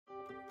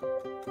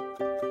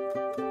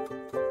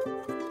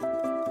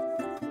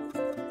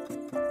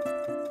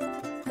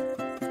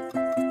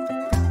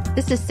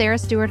This is Sarah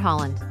Stewart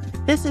Holland.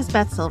 This is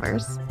Beth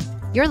Silvers.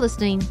 You're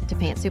listening to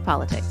Pantsuit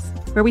Politics,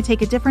 where we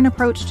take a different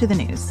approach to the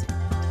news.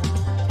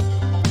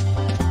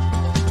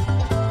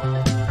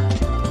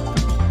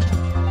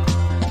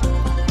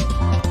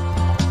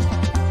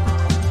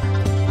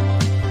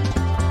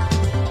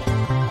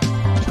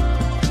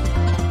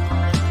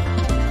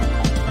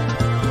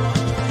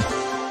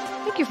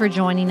 Thank you for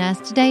joining us.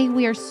 Today,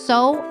 we are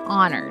so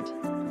honored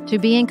to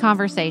be in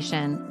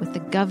conversation with the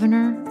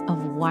Governor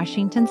of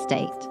Washington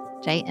State,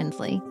 Jay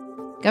Inslee.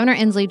 Governor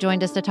Inslee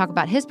joined us to talk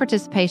about his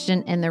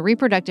participation in the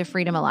Reproductive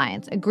Freedom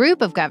Alliance, a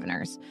group of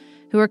governors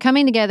who are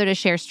coming together to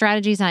share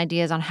strategies and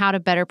ideas on how to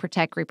better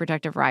protect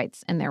reproductive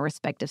rights in their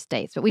respective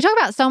states. But we talk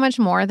about so much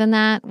more than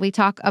that. We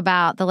talk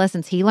about the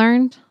lessons he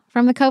learned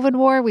from the COVID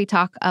war. We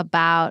talk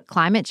about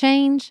climate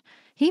change.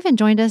 He even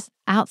joined us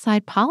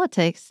outside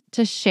politics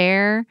to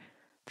share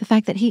the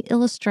fact that he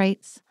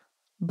illustrates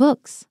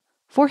books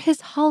for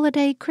his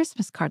holiday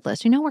Christmas card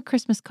list. You know, we're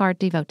Christmas card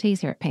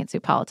devotees here at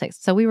Pantsuit Politics,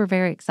 so we were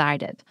very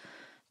excited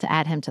to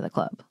add him to the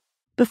club.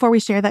 Before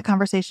we share that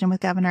conversation with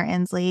Governor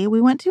Inslee,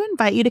 we want to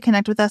invite you to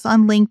connect with us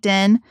on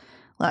LinkedIn.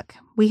 Look,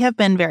 we have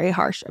been very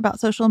harsh about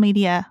social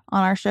media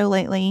on our show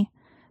lately,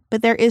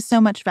 but there is so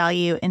much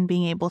value in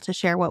being able to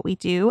share what we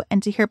do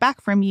and to hear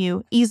back from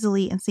you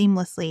easily and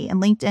seamlessly.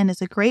 And LinkedIn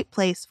is a great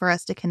place for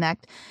us to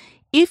connect.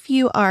 If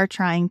you are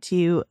trying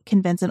to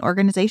convince an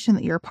organization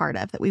that you're a part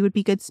of that we would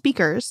be good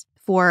speakers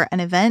for an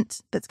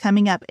event that's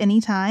coming up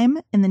anytime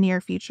in the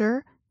near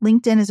future,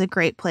 LinkedIn is a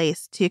great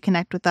place to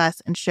connect with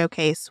us and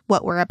showcase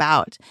what we're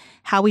about,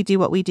 how we do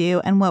what we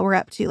do, and what we're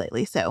up to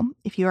lately. So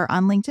if you are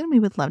on LinkedIn, we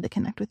would love to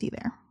connect with you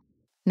there.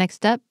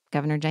 Next up,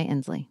 Governor Jay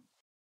Inslee.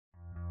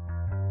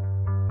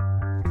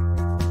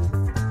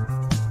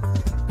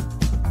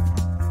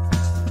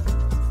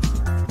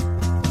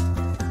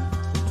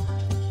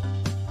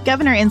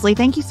 Governor Inslee,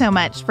 thank you so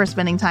much for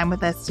spending time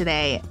with us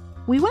today.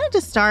 We wanted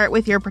to start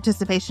with your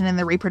participation in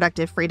the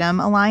Reproductive Freedom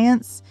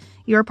Alliance.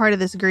 You're part of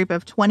this group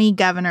of 20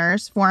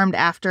 governors formed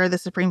after the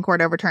Supreme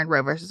Court overturned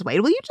Roe v. Wade.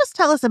 Will you just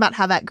tell us about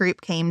how that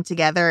group came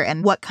together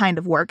and what kind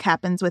of work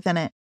happens within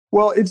it?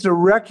 Well, it's a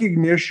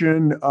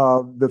recognition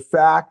of the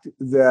fact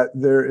that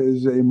there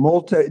is a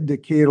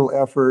multi-decadal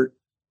effort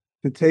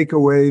to take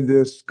away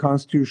this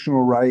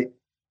constitutional right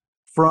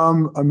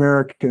from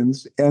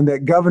Americans, and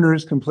that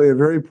governors can play a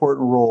very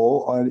important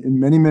role in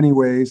many, many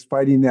ways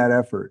fighting that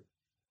effort.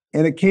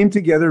 And it came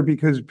together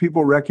because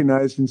people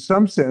recognized, in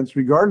some sense,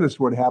 regardless of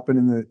what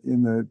happened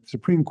in the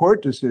Supreme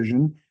Court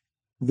decision,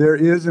 there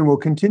is and will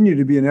continue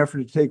to be an effort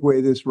to take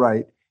away this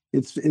right.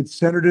 It's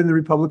centered in the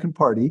Republican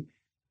Party,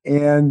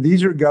 and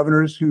these are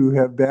governors who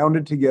have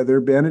banded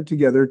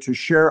together to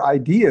share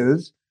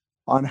ideas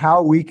on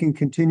how we can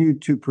continue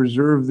to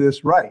preserve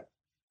this right.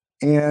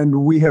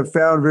 And we have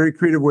found very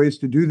creative ways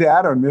to do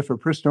that on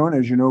mifepristone.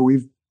 As you know,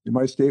 in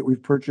my state,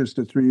 we've purchased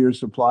a 3-year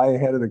supply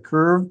ahead of the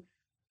curve.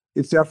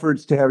 Its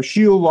efforts to have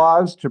shield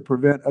laws to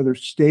prevent other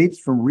states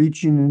from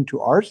reaching into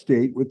our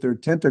state with their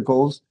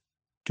tentacles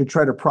to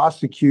try to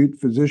prosecute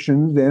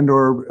physicians and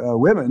or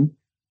women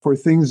for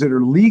things that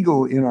are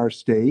legal in our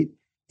state.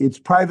 It's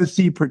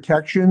privacy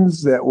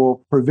protections that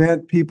will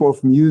prevent people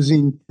from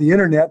using the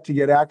internet to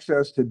get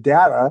access to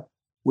data,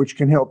 which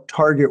can help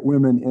target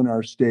women in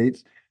our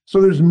states. So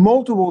there's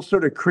multiple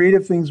sort of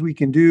creative things we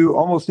can do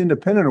almost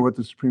independent of what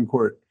the Supreme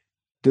Court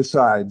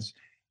decides.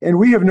 And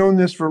we have known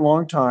this for a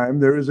long time.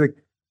 There is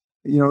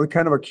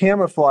kind of a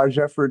camouflage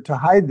effort to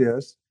hide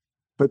this,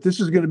 but this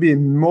is going to be a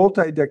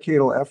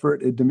multi-decadal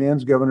effort. It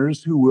demands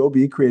governors who will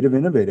be creative,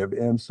 innovative.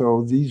 And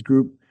so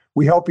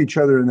we help each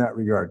other in that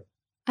regard.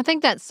 I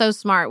think that's so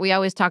smart. We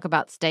always talk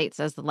about states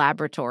as the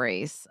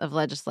laboratories of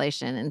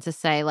legislation and to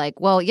say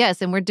well, yes,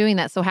 and we're doing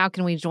that. So how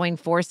can we join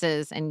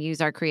forces and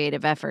use our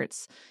creative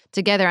efforts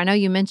together? I know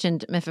you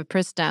mentioned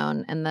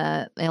mifepristone, and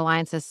the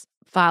Alliance has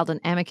filed an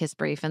amicus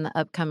brief in the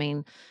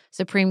upcoming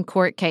Supreme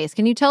Court case.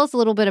 Can you tell us a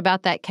little bit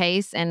about that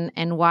case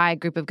and why a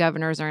group of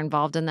governors are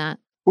involved in that?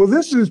 Well,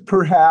 this is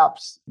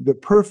perhaps the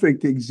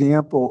perfect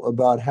example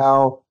about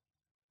how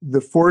the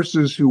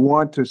forces who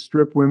want to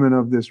strip women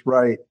of this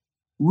right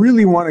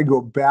really want to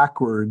go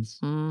backwards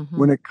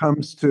when it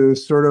comes to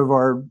sort of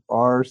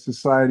our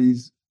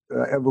society's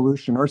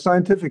evolution, our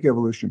scientific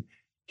evolution.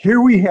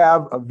 Here we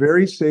have a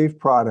very safe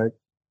product.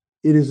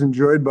 It is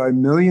enjoyed by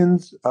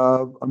millions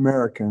of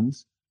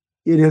Americans.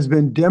 It has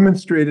been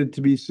demonstrated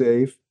to be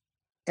safe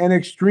and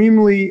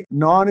extremely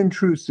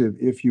non-intrusive,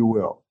 if you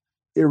will.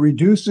 It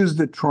reduces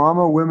the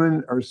trauma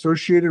women are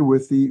associated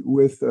with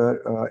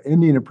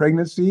ending a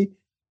pregnancy.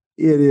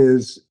 It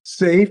is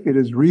safe. It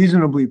is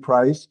reasonably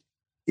priced.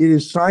 It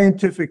is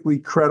scientifically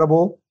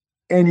credible.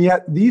 And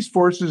yet these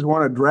forces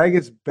want to drag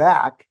us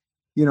back,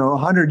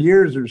 100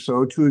 years or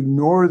so to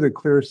ignore the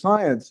clear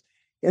science.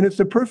 And it's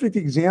a perfect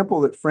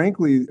example that,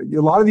 frankly,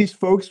 a lot of these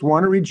folks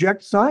want to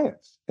reject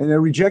science and they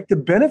reject the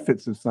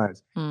benefits of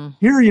science.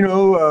 Here,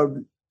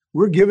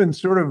 we're given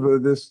sort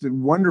of this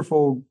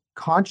wonderful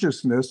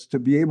consciousness to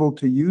be able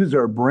to use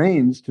our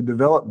brains to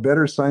develop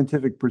better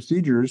scientific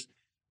procedures.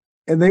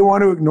 And they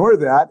want to ignore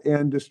that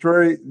and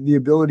destroy the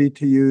ability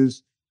to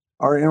use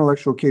our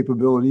intellectual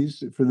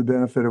capabilities for the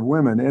benefit of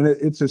women. And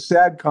it's a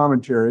sad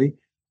commentary.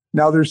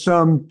 Now, there's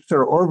some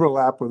sort of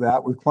overlap with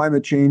that, with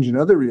climate change and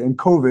and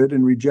COVID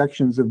and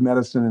rejections of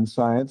medicine and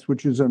science,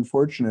 which is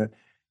unfortunate.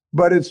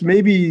 But it's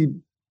maybe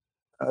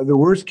the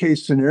worst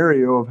case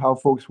scenario of how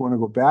folks want to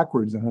go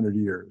backwards 100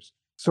 years.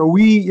 So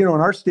we, in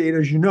our state,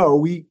 as you know,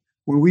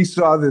 when we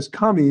saw this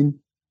coming,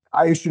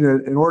 I issued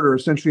an order.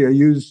 Essentially, I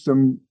used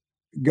some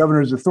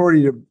governor's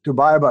authority to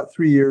buy about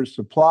 3 years'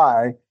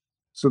 supply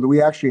so that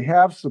we actually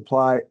have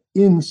supply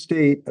in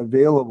state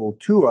available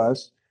to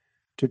us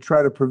to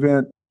try to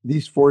prevent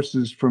these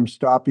forces from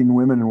stopping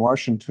women in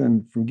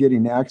Washington from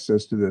getting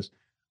access to this.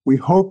 We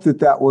hope that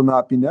that will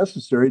not be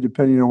necessary,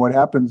 depending on what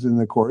happens in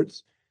the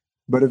courts.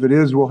 But if it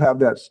is, we'll have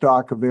that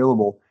stock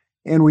available.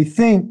 And we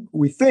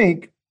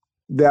think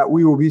that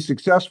we will be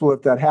successful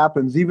if that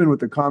happens, even with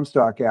the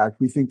Comstock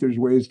Act. We think there's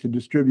ways to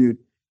distribute,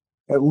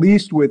 at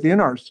least within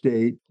our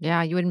state.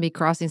 Yeah, you wouldn't be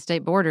crossing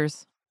state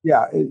borders.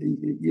 Yeah,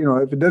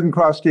 if it doesn't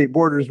cross state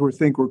borders, we're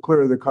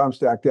clear of the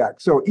Comstock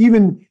Act. So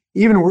even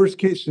worst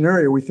case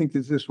scenario, we think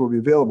that this will be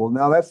available.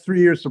 Now, that's 3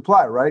 years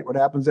supply, right? What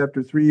happens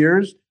after 3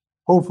 years?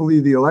 Hopefully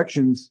the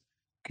elections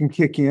can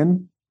kick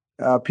in.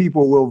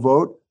 People will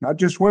vote, not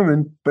just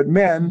women, but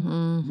men.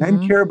 Mm-hmm.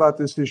 Men care about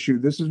this issue.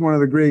 This is one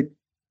of the great,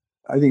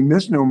 I think,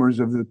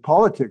 misnomers of the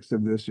politics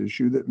of this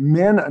issue, that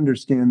men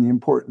understand the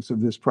importance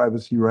of this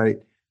privacy right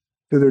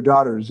to their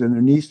daughters and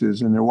their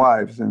nieces and their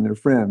wives and their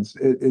friends.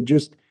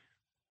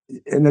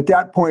 And at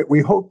that point,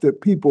 we hope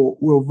that people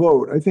will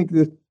vote. I think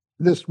that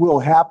this will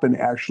happen,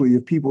 actually,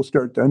 if people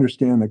start to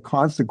understand the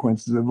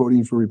consequences of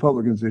voting for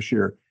Republicans this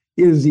year.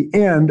 It is the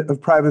end of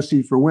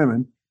privacy for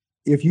women.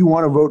 If you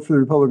want to vote for the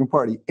Republican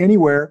Party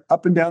anywhere,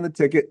 up and down the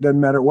ticket,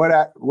 doesn't matter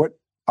what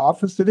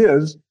office it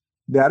is,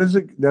 that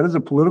is a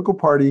political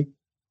party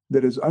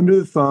that is under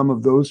the thumb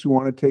of those who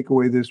want to take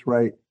away this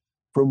right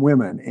from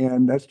women.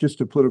 And that's just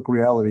a political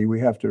reality we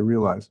have to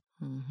realize.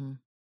 Mm-hmm.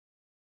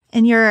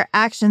 And your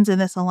actions in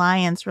this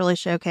alliance really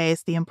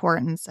showcase the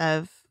importance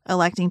of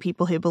electing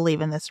people who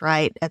believe in this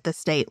right at the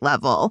state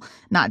level,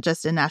 not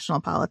just in national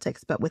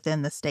politics, but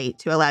within the state,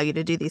 to allow you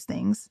to do these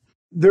things.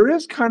 There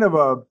is kind of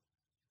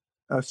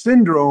a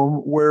syndrome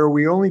where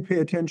we only pay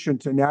attention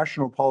to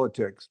national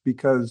politics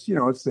because,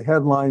 it's the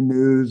headline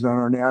news on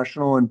our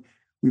national, and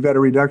we've had a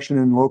reduction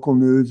in local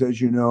news, as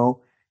you know.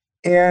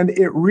 And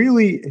it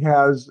really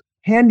has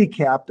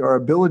handicapped our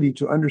ability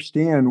to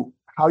understand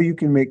how you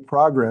can make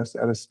progress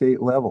at a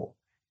state level.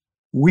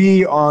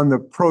 We, on the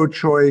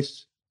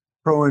pro-choice,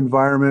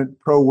 pro-environment,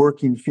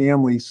 pro-working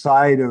family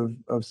side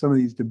of some of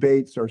these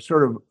debates, are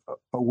sort of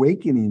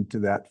awakening to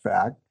that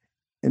fact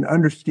and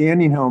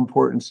understanding how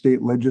important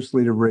state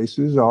legislative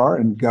races are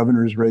and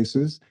governor's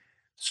races.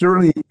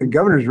 Certainly,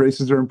 governor's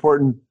races are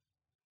important,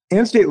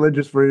 and state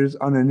legislators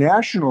on a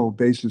national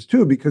basis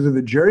too, because of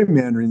the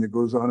gerrymandering that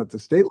goes on at the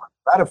state level.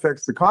 That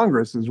affects the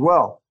Congress as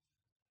well.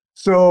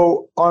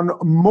 So on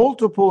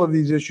multiple of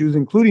these issues,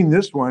 including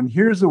this one,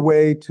 here's a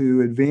way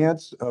to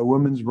advance a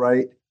woman's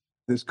right,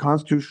 this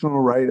constitutional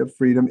right of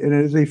freedom. And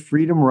it is a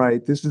freedom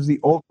right. This is the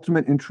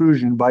ultimate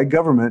intrusion by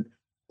government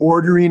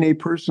ordering a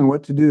person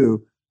what to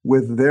do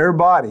with their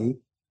body.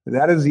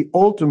 That is the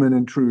ultimate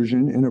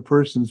intrusion in a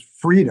person's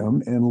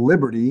freedom and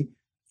liberty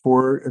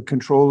for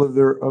control of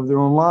their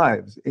own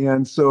lives.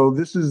 And so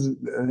this is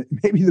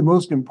maybe the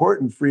most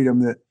important freedom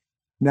that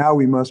now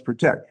we must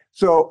protect.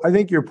 So I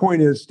think your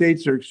point is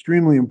states are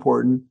extremely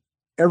important.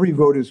 Every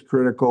vote is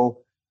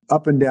critical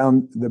up and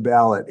down the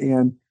ballot.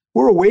 And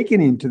we're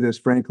awakening to this,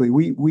 frankly.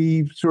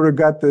 We sort of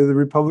got the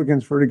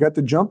Republicans sort of got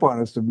the jump on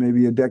us of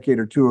maybe a decade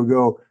or two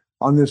ago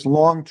on this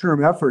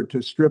long-term effort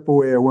to strip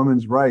away a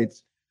woman's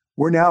rights.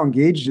 We're now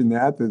engaged in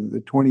that.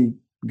 The 20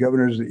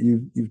 governors that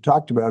you've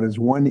talked about is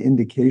one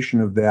indication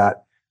of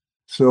that.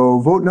 So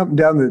voting up and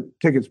down the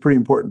ticket's pretty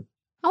important.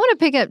 I want to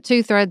pick up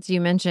two threads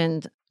you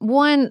mentioned.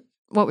 One,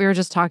 what we were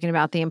just talking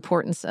about, the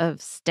importance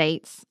of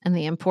states and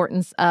the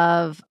importance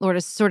of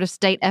sort of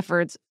state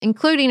efforts,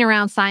 including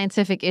around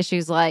scientific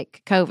issues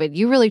like COVID.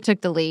 You really took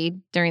the lead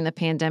during the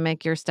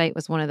pandemic. Your state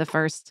was one of the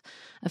first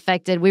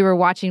affected. We were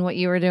watching what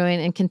you were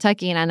doing in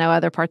Kentucky, and I know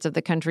other parts of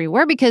the country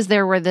were, because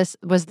there was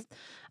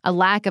a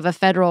lack of a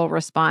federal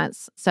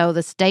response. So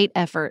the state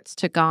efforts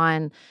took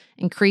on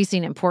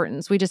increasing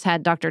importance. We just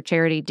had Dr.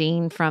 Charity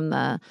Dean from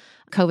the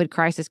COVID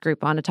crisis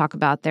group on to talk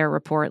about their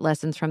report,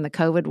 Lessons from the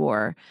COVID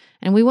War.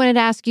 And we wanted to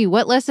ask you,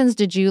 what lessons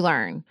did you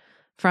learn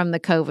from the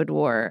COVID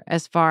war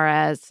as far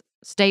as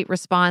state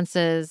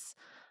responses,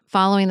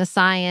 following the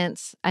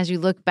science? As you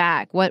look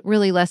back, what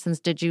really lessons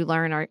did you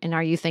learn and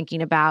are you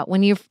thinking about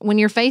when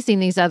you're facing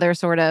these other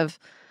sort of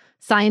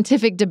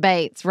scientific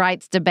debates,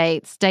 rights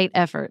debates, state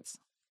efforts?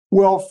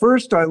 Well,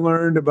 first, I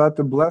learned about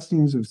the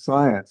blessings of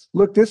science.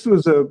 Look, this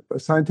was a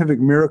scientific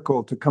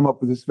miracle to come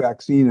up with this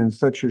vaccine in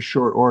such a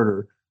short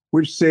order,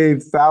 which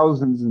saved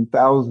thousands and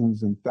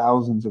thousands and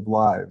thousands of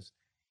lives.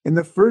 And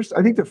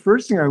I think the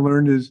first thing I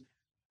learned is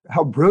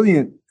how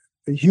brilliant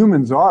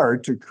humans are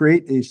to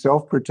create a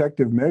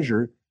self-protective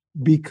measure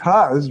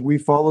because we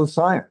follow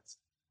science.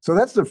 So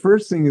that's the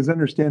first thing, is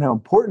understand how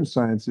important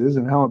science is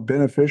and how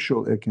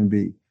beneficial it can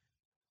be.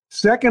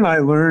 Second, I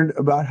learned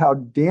about how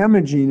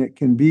damaging it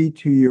can be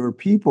to your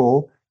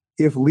people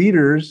if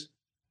leaders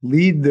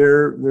lead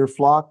their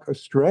flock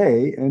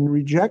astray and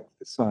reject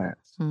the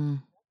science.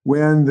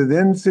 When the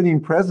then sitting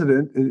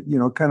president,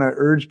 kind of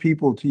urged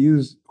people to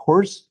use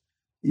horse,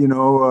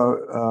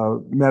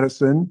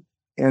 medicine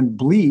and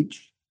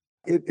bleach,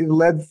 it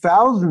led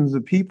thousands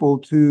of people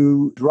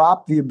to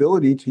drop the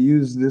ability to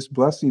use this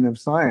blessing of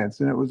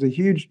science. And it was a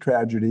huge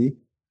tragedy.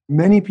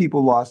 Many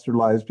people lost their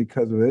lives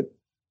because of it.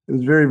 It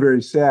was very,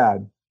 very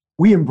sad.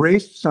 We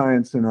embraced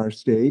science in our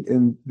state,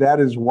 and that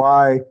is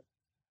why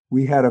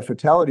we had a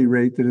fatality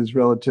rate that is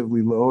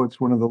relatively low. It's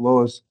one of the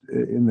lowest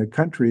in the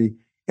country.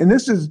 And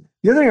this is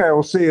the other thing I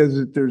will say, is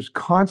that there's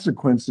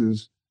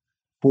consequences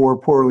for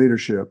poor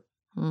leadership.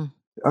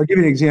 I'll give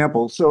you an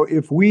example. So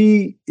if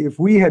we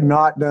had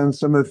not done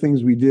some of the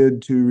things we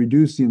did to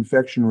reduce the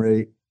infection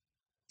rate,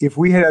 if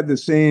we had the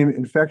same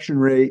infection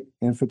rate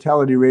and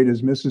fatality rate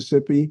as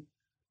Mississippi,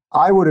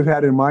 I would have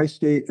had in my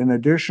state an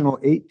additional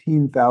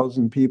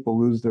 18,000 people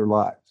lose their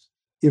lives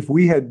if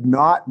we had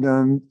not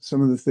done some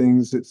of the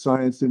things that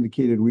science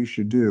indicated we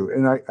should do.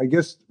 And I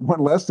guess one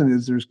lesson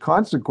is there's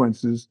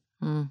consequences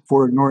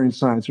for ignoring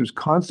science. There's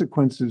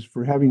consequences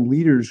for having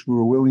leaders who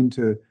are willing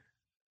to,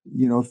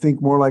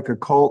 think more like a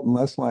cult and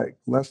less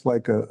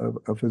like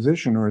a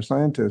physician or a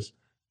scientist.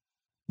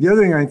 The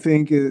other thing I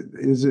think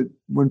is that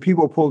when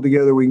people pull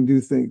together, we can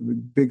do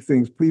big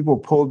things. People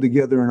pulled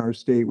together in our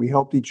state. We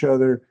helped each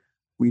other.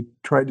 We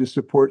tried to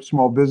support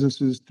small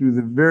businesses through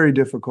the very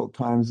difficult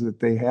times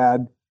that they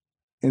had,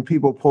 and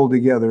people pulled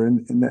together,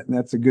 and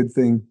that's a good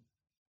thing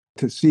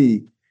to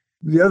see.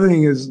 The other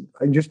thing is,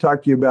 I just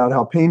talked to you about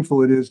how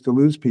painful it is to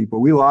lose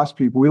people. We lost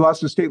people. We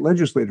lost a state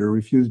legislator who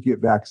refused to get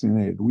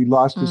vaccinated. We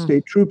lost a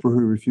state trooper who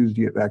refused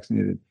to get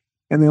vaccinated,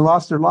 and they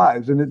lost their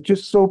lives. And it's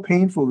just so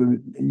painful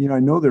that, I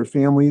know there are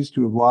families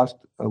who have lost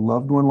a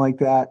loved one like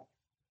that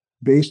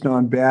based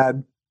on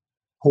bad,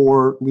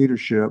 poor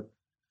leadership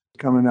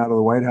coming out of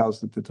the White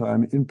House at the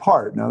time, in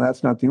part. Now,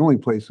 that's not the only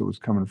place it was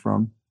coming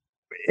from.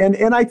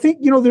 And I think,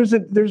 there's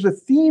a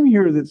theme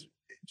here it's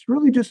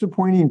really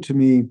disappointing to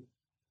me.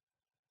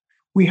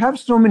 We have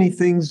so many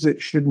things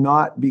that should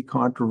not be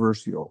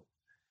controversial,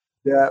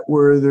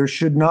 where there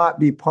should not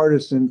be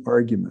partisan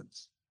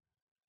arguments.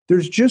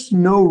 There's just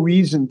no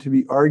reason to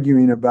be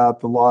arguing about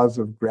the laws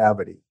of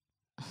gravity.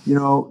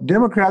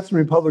 Democrats and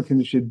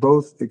Republicans should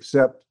both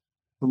accept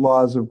the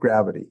laws of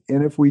gravity.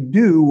 And if we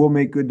do, we'll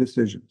make good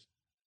decisions.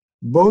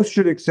 Both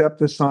should accept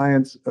the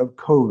science of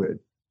COVID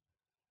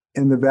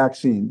and the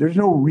vaccine. There's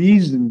no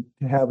reason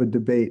to have a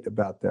debate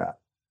about that.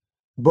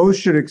 Both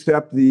should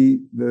accept the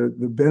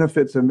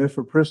benefits of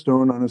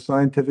mifepristone on a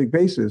scientific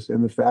basis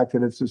and the fact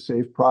that it's a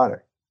safe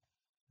product.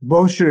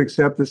 Both should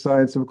accept the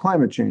science of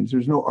climate change.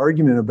 There's no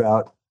argument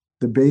about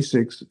the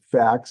basics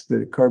facts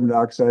that carbon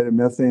dioxide and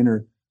methane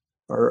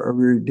are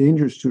very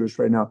dangerous to us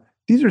right now.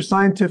 These are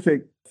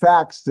scientific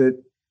facts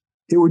that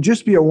it would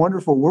just be a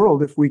wonderful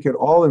world if we could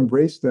all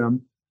embrace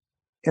them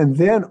and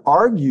then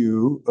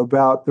argue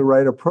about the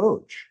right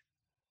approach.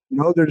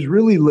 There's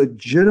really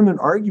legitimate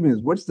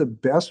arguments. What's the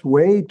best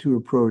way to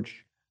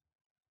approach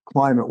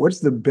climate? What's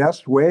the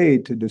best way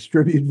to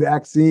distribute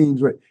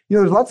vaccines?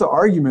 There's lots of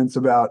arguments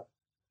about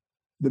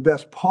the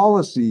best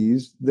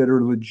policies that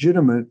are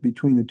legitimate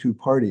between the two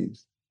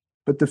parties.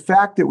 But the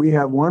fact that we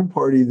have one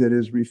party that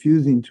is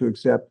refusing to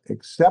accept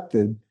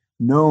accepted,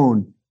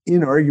 known,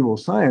 inarguable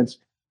science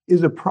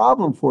is a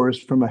problem for us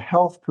from a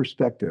health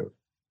perspective.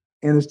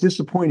 And it's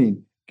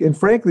disappointing. And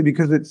frankly,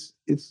 because it's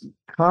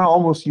kind of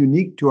almost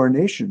unique to our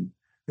nation.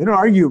 They don't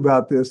argue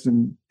about this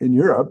in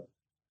Europe.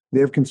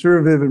 They have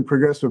conservative and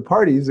progressive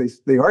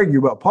parties. They argue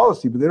about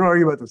policy, but they don't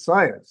argue about the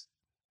science.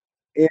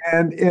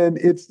 And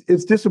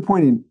it's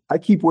disappointing. I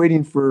keep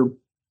waiting for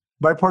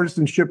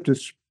bipartisanship to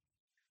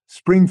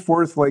spring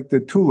forth like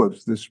the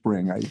tulips this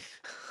spring.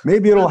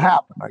 Maybe it'll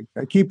happen.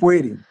 I keep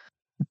waiting.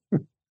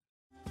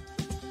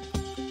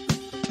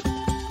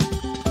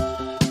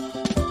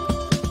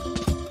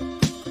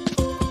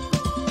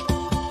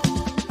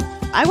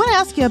 I want to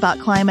ask you about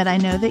climate. I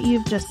know that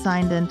you've just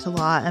signed into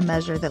law a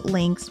measure that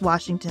links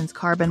Washington's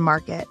carbon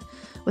market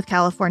with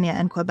California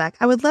and Quebec.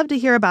 I would love to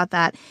hear about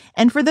that.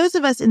 And for those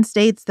of us in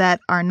states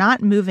that are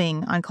not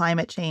moving on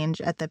climate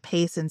change at the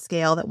pace and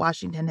scale that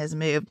Washington has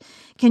moved,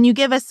 can you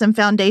give us some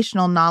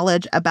foundational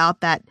knowledge about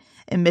that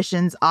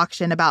emissions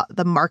auction, about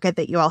the market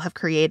that you all have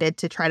created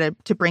to try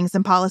to bring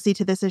some policy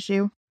to this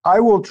issue? I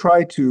will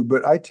try to,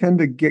 but I tend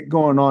to get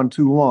going on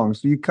too long.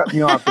 So you cut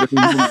me off.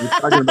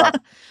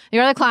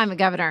 You're the climate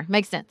governor.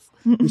 Makes sense.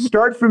 To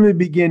start from the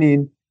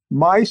beginning,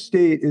 my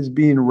state is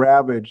being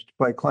ravaged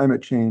by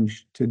climate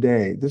change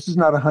today. This is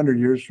not 100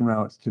 years from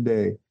now. It's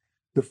today.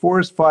 The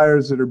forest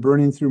fires that are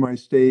burning through my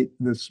state,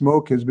 the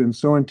smoke has been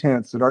so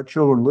intense that our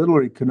children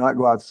literally could not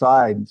go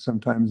outside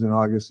sometimes in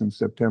August and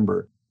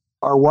September.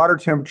 our water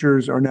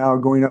temperatures are now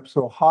going up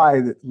so high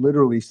that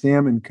literally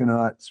salmon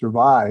cannot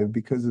survive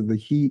because of the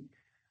heat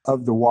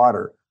of the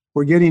water.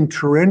 We're getting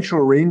torrential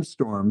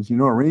rainstorms. You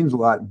know, it rains a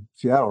lot in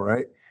Seattle,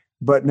 right?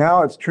 But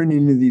now it's turning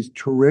into these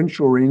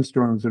torrential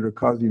rainstorms that are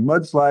causing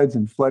mudslides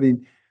and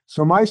flooding.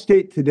 So my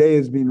state today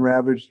is being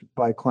ravaged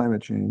by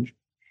climate change.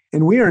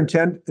 And we are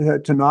intent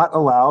to not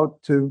allow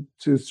to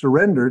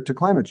surrender to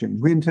climate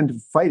change. We intend to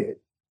fight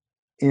it.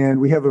 And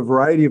we have a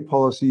variety of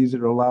policies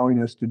that are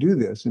allowing us to do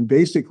this. And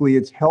basically,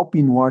 it's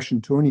helping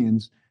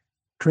Washingtonians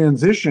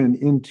transition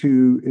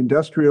into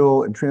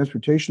industrial and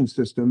transportation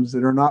systems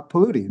that are not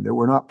polluting, that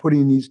we're not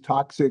putting these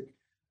toxic,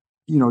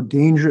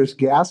 dangerous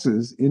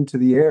gases into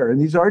the air. And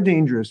these are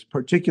dangerous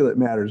particulate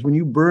matters. When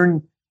you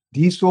burn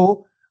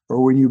diesel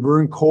or when you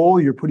burn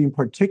coal, you're putting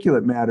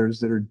particulate matters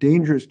that are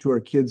dangerous to our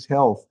kids'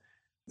 health.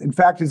 In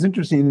fact, it's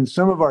interesting, in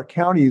some of our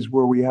counties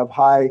where we have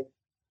high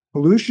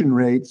pollution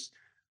rates,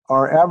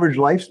 our average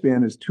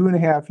lifespan is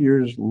 2.5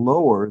 years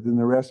lower than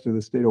the rest of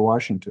the state of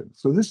Washington.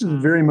 So this is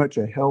very much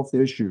a health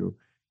issue.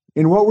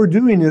 And what we're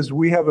doing is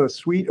we have a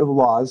suite of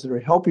laws that are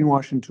helping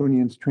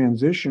Washingtonians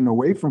transition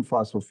away from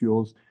fossil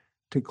fuels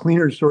to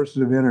cleaner sources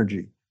of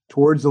energy,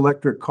 towards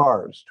electric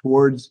cars,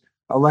 towards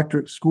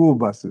electric school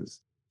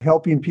buses,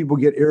 helping people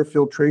get air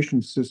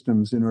filtration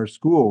systems in our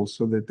schools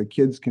so that the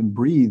kids can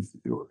breathe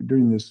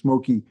during this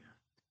smoky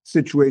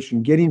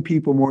situation, getting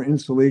people more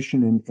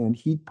insulation and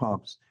heat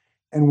pumps.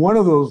 And one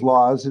of those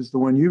laws is the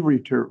one you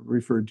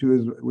referred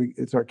to.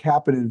 It's our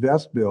Cap and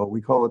Invest bill. We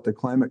call it the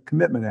Climate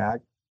Commitment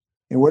Act.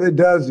 And what it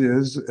does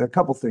is a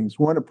couple things.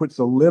 One, it puts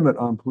a limit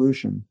on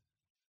pollution.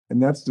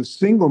 And that's the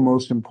single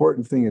most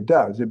important thing it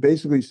does. It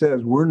basically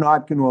says we're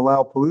not going to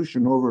allow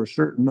pollution over a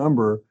certain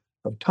number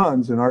of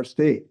tons in our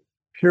state,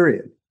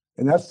 period.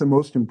 And that's the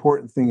most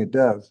important thing it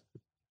does.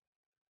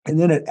 And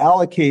then it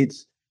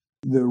allocates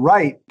the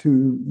right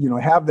to,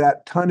 have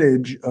that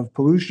tonnage of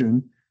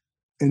pollution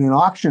in an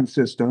auction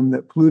system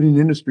that polluting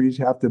industries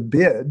have to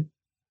bid,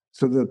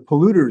 so the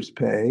polluters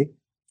pay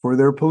for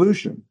their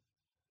pollution.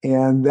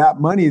 And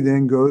that money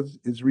then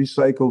is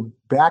recycled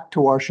back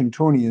to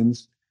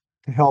Washingtonians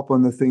to help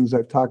on the things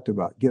I've talked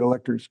about. Get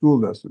electric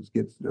school buses,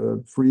 get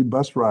free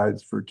bus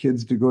rides for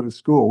kids to go to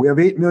school. We have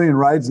 8 million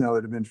rides now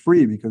that have been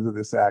free because of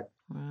this act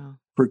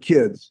for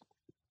kids.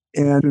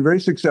 And been very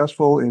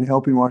successful in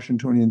helping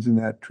Washingtonians in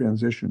that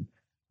transition.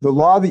 The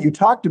law that you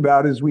talked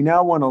about is we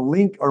now want to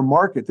link our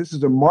market. This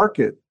is a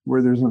market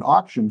where there's an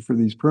auction for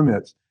these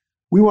permits.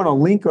 We want to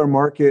link our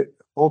market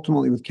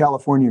ultimately with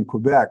California and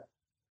Quebec.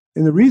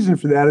 And the reason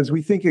for that is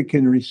we think it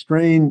can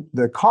restrain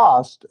the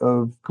cost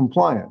of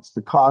compliance,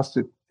 the cost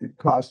it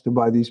costs to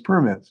buy these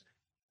permits.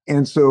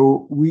 And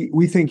so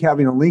we think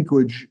having a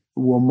linkage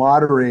will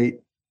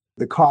moderate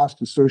the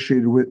cost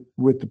associated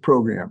with the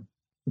program.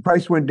 The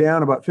price went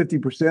down about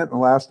 50% in the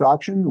last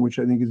auction, which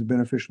I think is a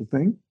beneficial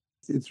thing.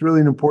 It's really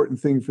an important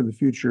thing for the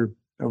future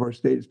of our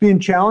state. It's being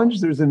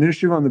challenged. There's an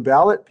issue on the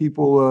ballot.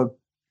 People,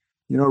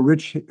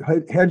 rich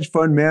hedge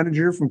fund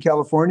manager from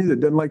California that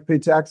doesn't like to pay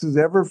taxes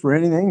ever for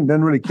anything and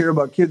doesn't really care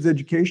about kids'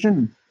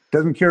 education,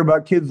 doesn't care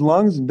about kids'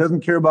 lungs, and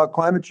doesn't care about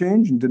climate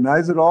change and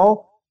denies it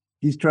all.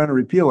 He's trying to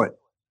repeal it.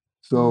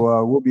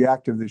 So we'll be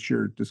active this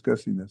year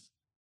discussing this.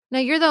 Now,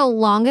 you're the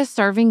longest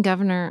serving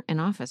governor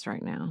in office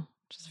right now,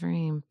 which is a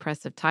very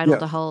impressive title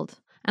to hold.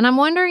 And I'm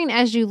wondering,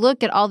 as you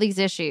look at all these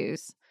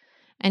issues,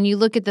 and you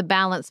look at the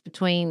balance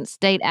between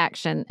state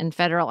action and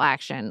federal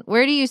action,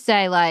 where do you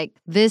say,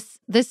 this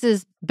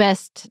is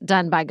best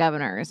done by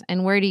governors?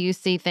 And where do you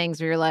see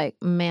things where you're like,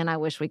 man, I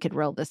wish we could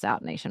roll this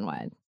out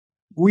nationwide?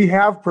 We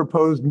have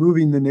proposed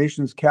moving the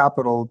nation's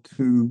capital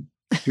to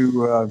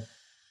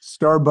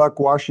Starbuck,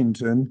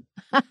 Washington,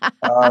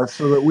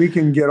 so that we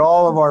can get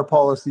all of our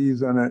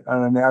policies on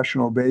a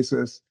national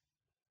basis.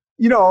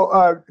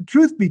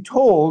 Truth be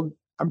told,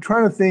 I'm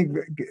trying to think,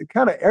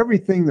 kind of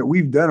everything that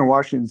we've done in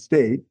Washington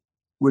State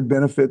would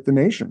benefit the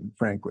nation,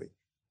 frankly.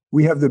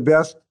 We have the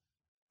best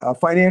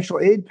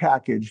financial aid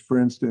package, for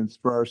instance,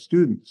 for our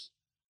students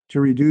to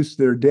reduce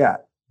their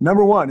debt.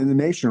 Number one in the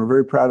nation, we're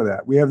very proud of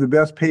that. We have the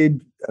best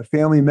paid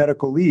family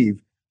medical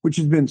leave, which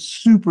has been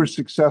super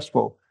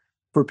successful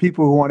for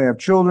people who want to have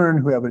children,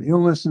 who have an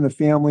illness in the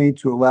family,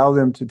 to allow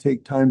them to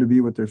take time to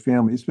be with their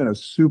family. It's been a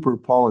super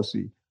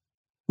policy.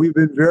 We've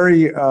been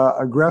very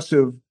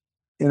aggressive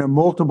in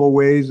multiple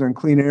ways on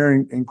clean air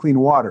and clean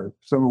water,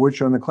 some of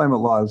which are on the climate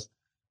laws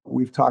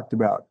we've talked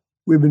about.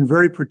 We've been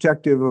very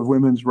protective of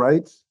women's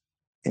rights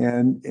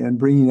and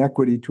bringing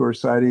equity to our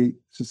society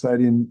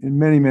in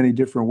many, many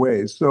different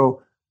ways.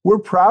 So we're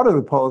proud of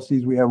the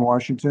policies we have in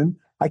Washington.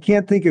 I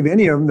can't think of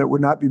any of them that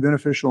would not be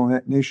beneficial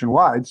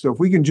nationwide. So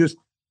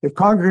if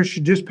Congress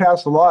should just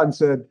pass a law and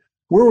said,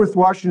 we're with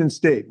Washington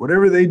State,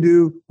 whatever they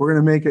do, we're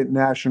going to make it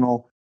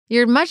national.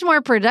 You're much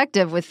more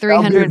productive with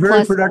 300 plus. It'll be a very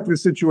plus. productive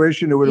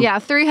situation.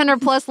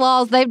 300 plus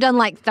laws. They've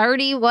done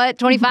 30,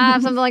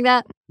 25, something like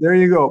that. There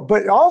you go.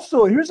 But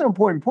also, here's an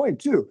important point,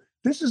 too.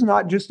 This is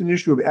not just an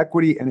issue of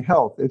equity and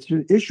health. It's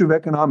an issue of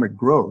economic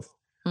growth.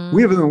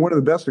 We have one of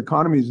the best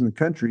economies in the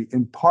country,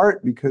 in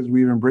part because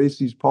we've embraced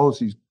these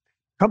policies.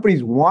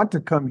 companies want to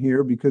come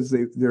here because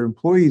their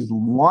employees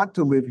want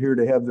to live here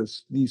to have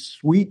these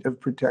suite of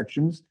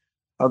protections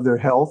of their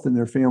health and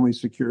their family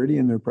security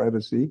and their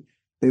privacy.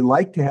 They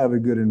like to have a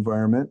good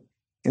environment.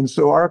 And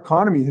so our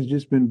economy has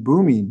just been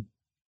booming,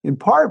 in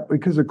part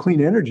because of clean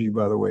energy,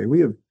 by the way.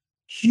 We have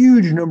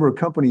huge number of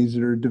companies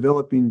that are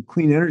developing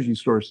clean energy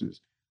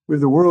sources. We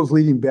have the world's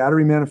leading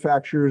battery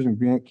manufacturers in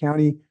Grant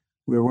County.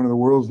 We have one of the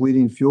world's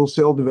leading fuel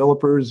cell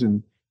developers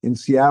in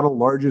Seattle,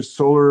 largest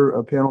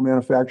solar panel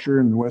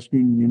manufacturer in the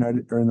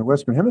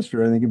Western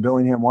Hemisphere, I think in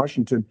Bellingham,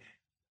 Washington.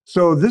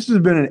 So this has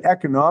been an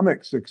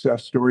economic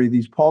success story,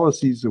 these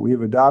policies that we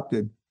have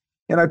adopted.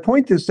 And I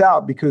point this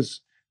out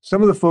because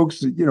some of the folks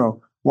that,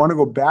 want to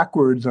go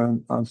backwards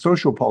on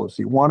social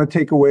policy, want to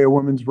take away a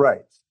woman's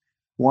rights,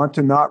 want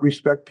to not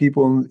respect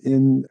people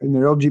in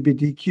their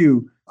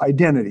LGBTQ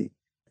identity,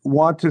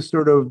 want to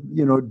sort of,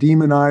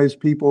 demonize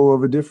people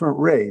of a different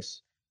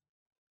race.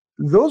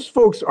 Those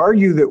folks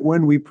argue that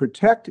when we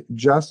protect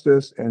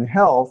justice and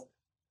health,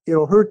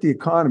 it'll hurt the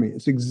economy.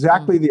 It's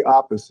exactly the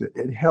opposite.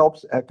 It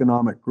helps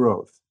economic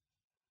growth.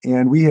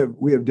 And we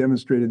have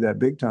demonstrated that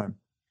big time.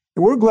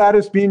 And we're glad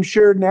it's being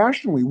shared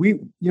nationally.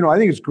 I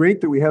think it's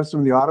great that we have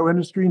some of the auto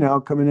industry now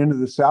coming into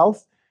the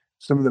South,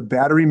 some of the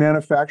battery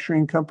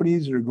manufacturing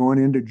companies that are going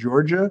into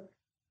Georgia.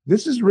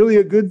 This is really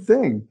a good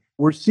thing.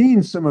 We're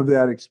seeing some of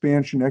that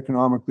expansion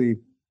economically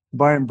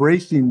by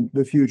embracing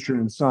the future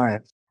in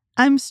science.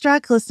 I'm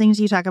struck listening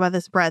to you talk about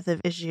this breadth of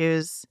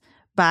issues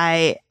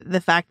by the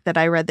fact that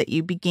I read that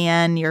you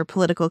began your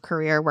political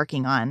career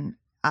working on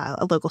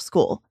a local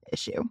school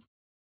issue.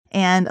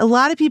 And a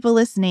lot of people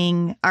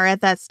listening are at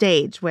that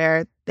stage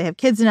where they have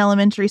kids in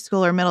elementary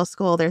school or middle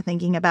school. They're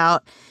thinking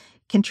about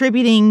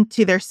contributing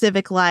to their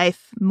civic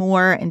life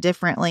more and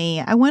differently.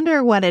 I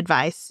wonder what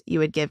advice you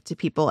would give to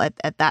people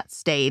at that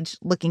stage,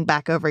 looking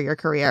back over your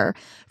career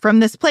from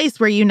this place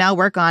where you now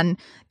work on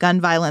gun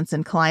violence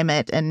and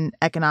climate and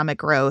economic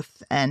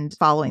growth and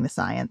following the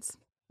science.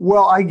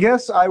 Well, I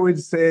guess I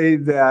would say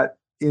that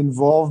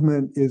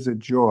involvement is a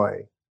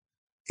joy,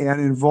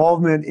 and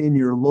involvement in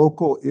your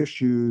local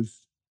issues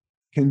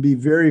can be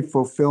very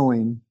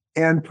fulfilling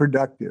and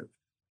productive.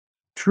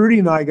 Trudy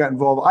and I got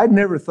involved. I'd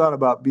never thought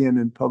about being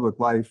in public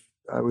life.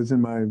 I was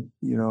in my,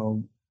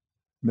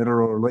 middle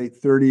or late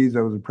 30s.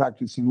 I was a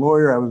practicing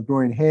lawyer. I was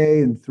growing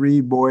hay and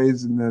 3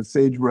 boys in the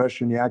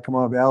sagebrush in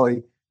Yakima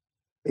Valley.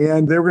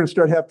 And they were going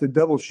to have to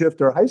double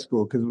shift our high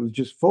school because it was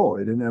just full.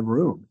 They didn't have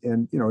room.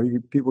 And,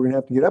 people were going to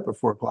have to get up at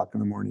 4 o'clock in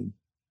the morning.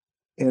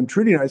 And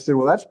Trudy and I said,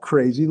 well, that's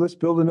crazy. Let's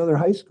build another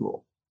high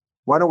school.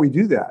 Why don't we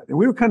do that? And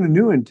we were kind of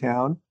new in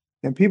town.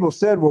 And people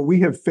said, well, we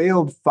have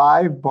failed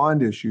 5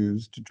 bond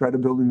issues to try to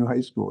build a new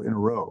high school in a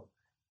row.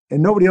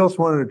 And nobody else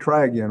wanted to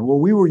try again. Well,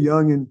 we were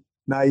young and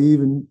naive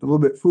and a little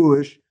bit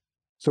foolish.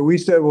 So we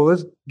said, well,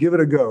 let's give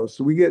it a go.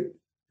 So we get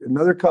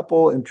another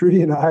couple, and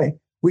Trudy and I,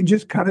 we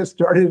just kind of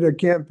started a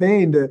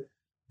campaign to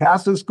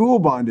pass a school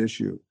bond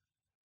issue.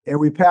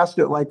 And we passed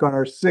it like on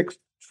our 6th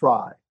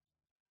try.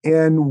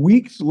 And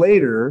weeks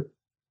later,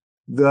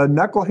 the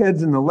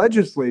knuckleheads in the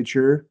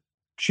legislature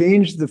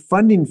changed the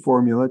funding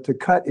formula to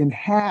cut in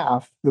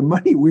half the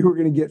money we were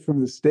going to get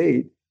from the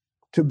state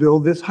to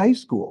build this high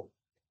school.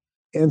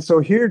 And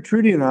so here,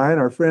 Trudy and I and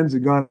our friends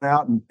had gone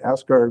out and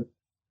asked our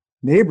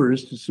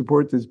neighbors to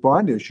support this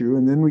bond issue,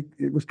 and then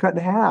it was cut in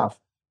half.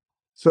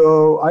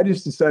 So I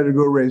just decided to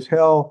go raise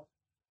hell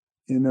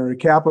in our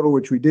capital,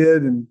 which we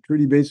did. And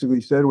Trudy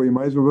basically said, well, you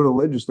might as well go to the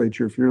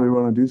legislature if you really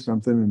want to do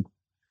something. And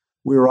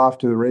we were off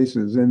to the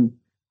races. And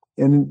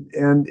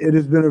it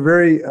has been a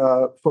very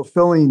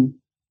fulfilling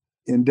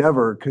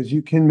endeavor because you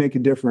can make a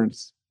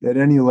difference at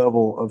any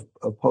level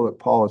of public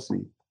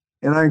policy.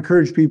 And I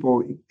encourage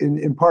people,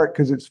 in part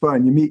because it's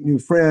fun. You meet new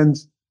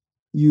friends,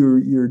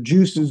 your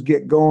juices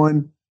get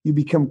going, you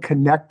become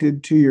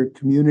connected to your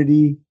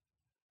community.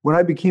 When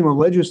I became a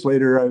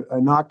legislator, I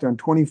knocked on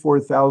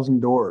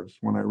 24,000 doors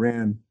when I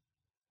ran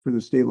for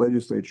the state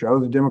legislature. I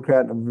was a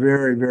Democrat in a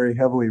very, very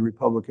heavily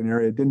Republican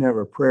area. Didn't have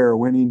a prayer of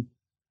winning.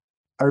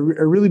 I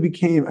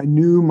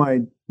knew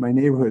my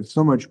neighborhood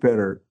so much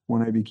better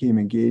when I became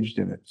engaged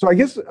in it. So I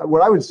guess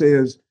what I would say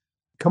is,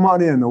 come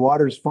on in, the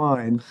water's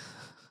fine,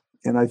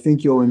 and I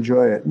think you'll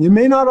enjoy it. You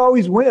may not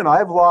always win.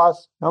 I've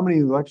lost, how many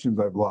elections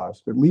I've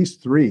lost? At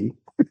least 3.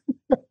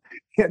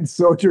 And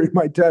so during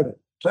my time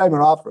in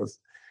office.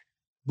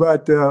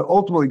 But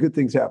ultimately, good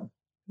things happen.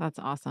 That's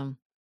awesome.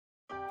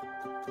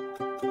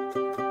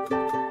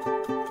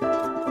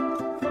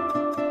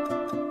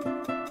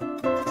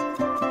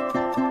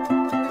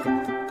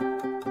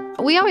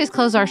 We always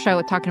close our show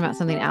with talking about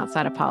something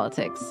outside of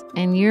politics.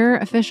 And your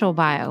official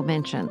bio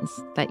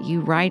mentions that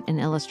you write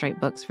and illustrate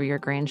books for your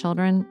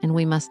grandchildren, and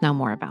we must know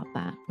more about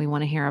that. We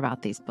want to hear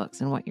about these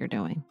books and what you're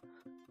doing.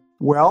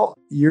 Well,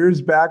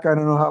 years back, I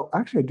don't know how,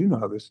 actually, I do know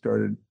how this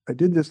started. I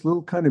did this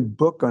little kind of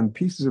book on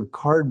pieces of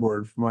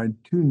cardboard for my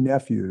 2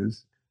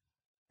 nephews.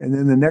 And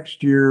then the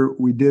next year,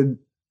 we did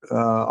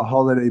a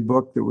holiday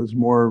book that was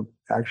more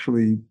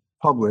actually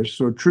published.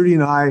 So Trudy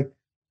and I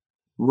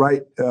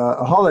write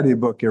a holiday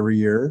book every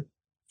year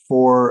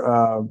for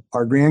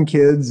our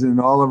grandkids and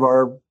all of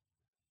our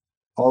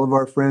all of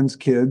our friends'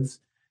 kids.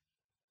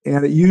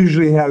 And it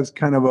usually has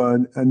kind of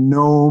a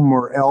gnome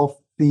or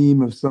elf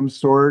theme of some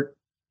sort.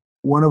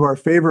 One of our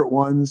favorite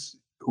ones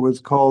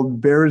was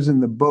called Bears in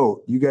the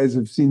Boat. You guys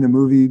have seen the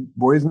movie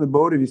Boys in the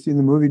Boat? Have you seen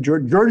the movie?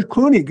 George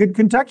Clooney, good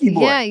Kentucky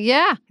boy.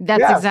 Yeah. That's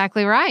Yes.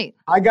 exactly right.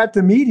 I got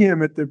to meet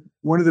him at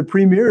one of the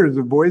premieres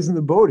of Boys in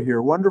the Boat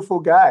here. Wonderful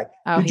guy.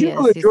 Oh, Did you he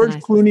know is. that He's George the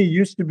nicest. Clooney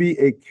used to be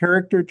a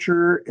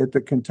caricature at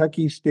the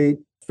Kentucky State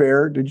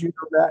Fair? Did you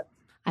know that?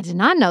 I did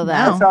not know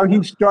that. No. That's how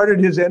he started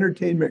his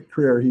entertainment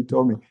career, he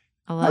told me.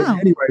 I love Wow. it.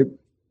 Anyway,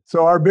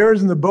 so our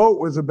Bears in the Boat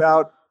was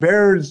about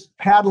bears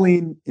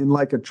paddling in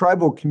like a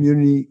tribal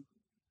community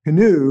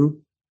canoe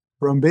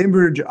from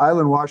Bainbridge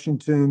Island,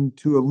 Washington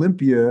to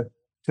Olympia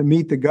to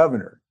meet the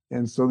governor.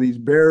 And so these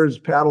bears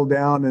paddle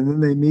down and then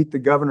they meet the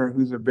governor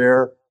who's a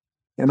bear.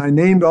 And I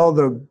named all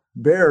the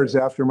bears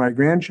after my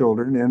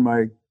grandchildren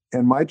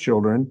and my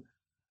children.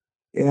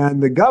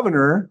 And the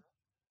governor,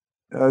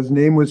 his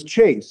name was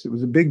Chase. It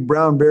was a big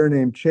brown bear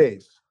named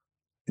Chase.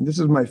 And this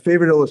is my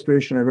favorite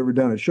illustration I've ever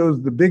done. It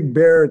shows the big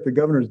bear at the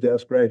governor's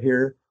desk right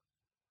here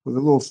with a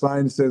little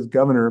sign that says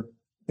governor.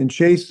 And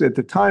Chase at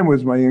the time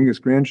was my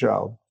youngest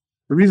grandchild.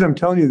 The reason I'm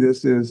telling you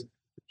this is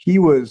he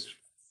was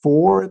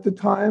 4 at the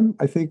time,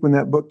 I think, when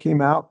that book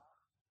came out.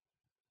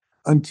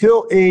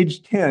 Until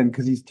age 10,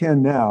 because he's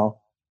 10 now,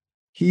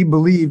 he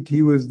believed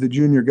he was the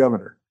junior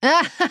governor.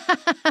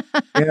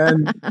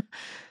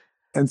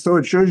 And so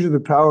it shows you the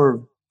power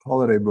of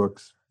holiday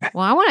books.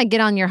 Well, I want to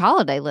get on your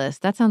holiday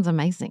list. That sounds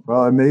amazing.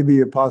 Well, it may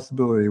be a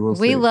possibility. We'll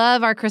see. We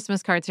love our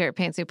Christmas cards here at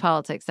Pantsuit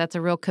Politics. That's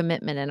a real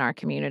commitment in our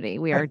community.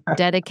 We are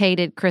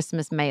dedicated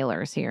Christmas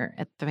mailers here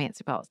at the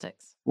Pantsuit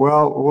Politics.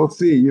 Well, we'll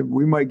see.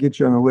 We might get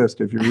you on the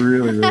list if you're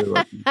really, really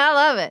lucky. I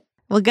love it.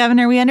 Well,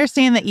 Governor, we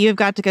understand that you've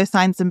got to go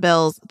sign some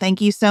bills. Thank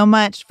you so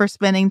much for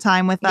spending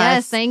time with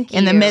Yes, us thank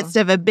in the you. midst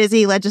of a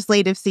busy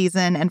legislative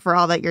season and for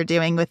all that you're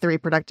doing with the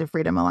Reproductive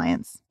Freedom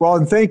Alliance. Well,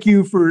 and thank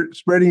you for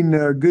spreading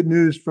good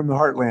news from the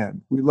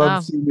heartland. We love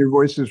Oh. seeing your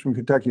voices from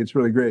Kentucky. It's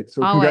really great.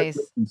 So Always.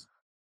 congratulations.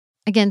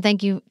 Again,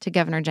 thank you to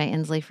Governor Jay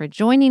Inslee for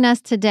joining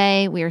us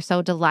today. We are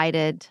so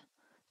delighted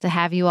to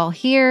have you all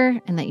here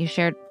and that you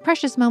shared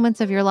precious moments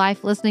of your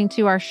life listening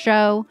to our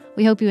show.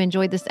 We hope you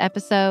enjoyed this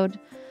episode.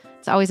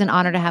 It's always an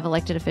honor to have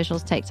elected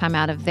officials take time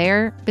out of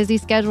their busy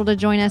schedule to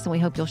join us, and we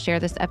hope you'll share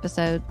this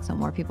episode so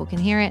more people can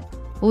hear it.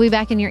 We'll be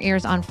back in your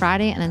ears on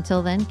Friday, and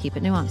until then, keep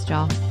it nuanced,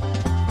 y'all.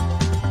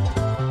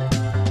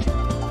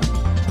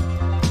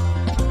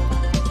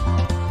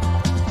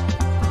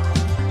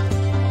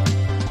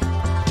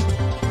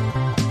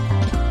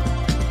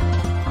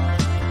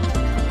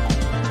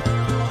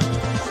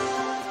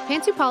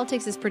 Pantsuit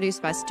Politics is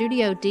produced by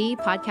Studio D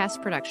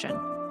Podcast Production.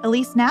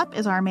 Elise Knapp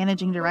is our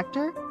managing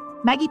director.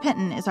 Maggie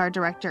Penton is our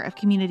director of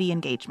community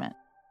engagement.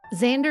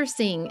 Xander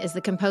Singh is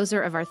the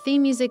composer of our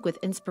theme music with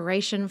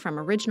inspiration from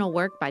original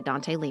work by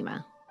Dante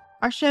Lima.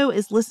 Our show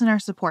is listener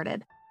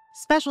supported.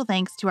 Special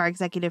thanks to our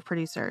executive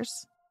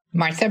producers,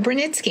 Martha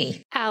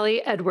Brunitsky,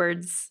 Allie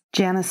Edwards,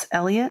 Janice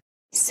Elliott,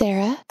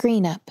 Sarah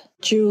Greenup,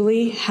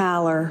 Julie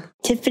Haller,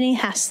 Tiffany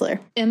Hassler,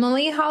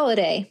 Emily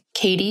Holiday,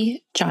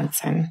 Katie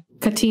Johnson,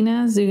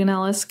 Katina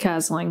Zuganellis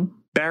Kasling,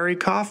 Barry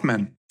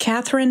Kaufman,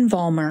 Catherine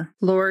Vollmer,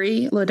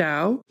 Lori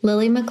Ladow,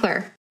 Lily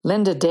McClure,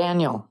 Linda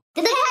Daniel,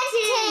 The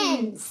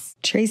Hutchins,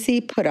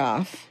 Tracy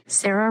Putoff,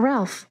 Sarah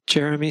Ralph,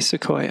 Jeremy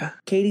Sequoia,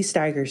 Katie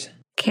Steigers,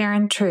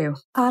 Karen True,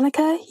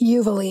 Annika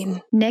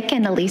Uvaline, Nick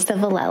and Elisa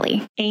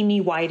Valelli, Amy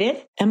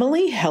Whited,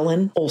 Emily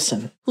Helen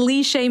Olson,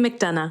 Lee Shea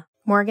McDonough,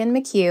 Morgan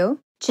McHugh,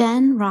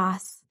 Jen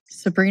Ross,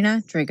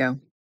 Sabrina Drago,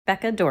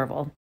 Becca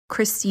Dorval,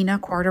 Christina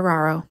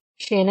Quartararo,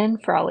 Shannon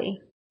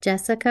Frawley,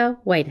 Jessica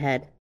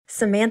Whitehead,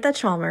 Samantha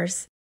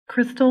Chalmers,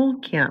 Crystal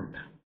Kemp.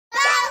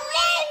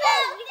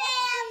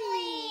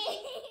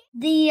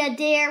 The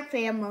Adair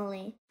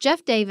family,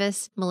 Jeff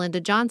Davis,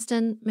 Melinda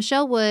Johnston,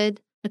 Michelle Wood,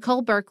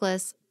 Nicole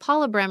Berkless,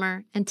 Paula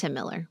Bremer, and Tim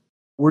Miller.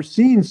 We're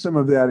seeing some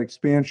of that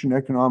expansion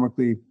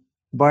economically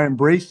by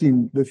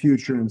embracing the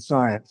future in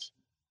science.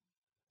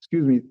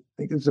 Excuse me, I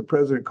think it's the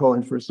president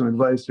calling for some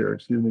advice there.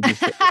 Excuse me.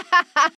 Just a second.